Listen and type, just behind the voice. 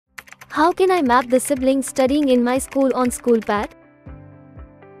How can I map the siblings studying in my school on SchoolPad?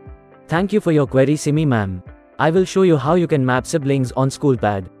 Thank you for your query, Simi ma'am. I will show you how you can map siblings on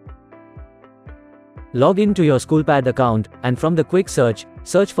SchoolPad. Log in to your SchoolPad account, and from the quick search,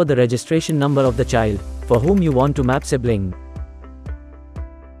 search for the registration number of the child for whom you want to map sibling.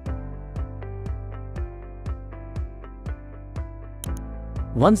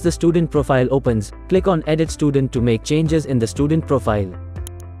 Once the student profile opens, click on Edit Student to make changes in the student profile.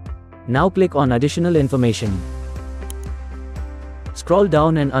 Now click on Additional Information. Scroll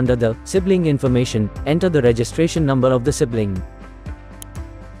down and under the Sibling Information, enter the registration number of the sibling.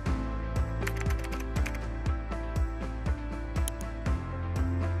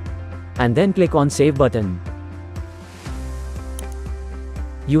 And then click on Save button.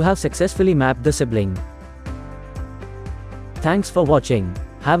 You have successfully mapped the sibling. Thanks for watching.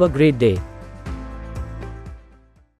 Have a great day.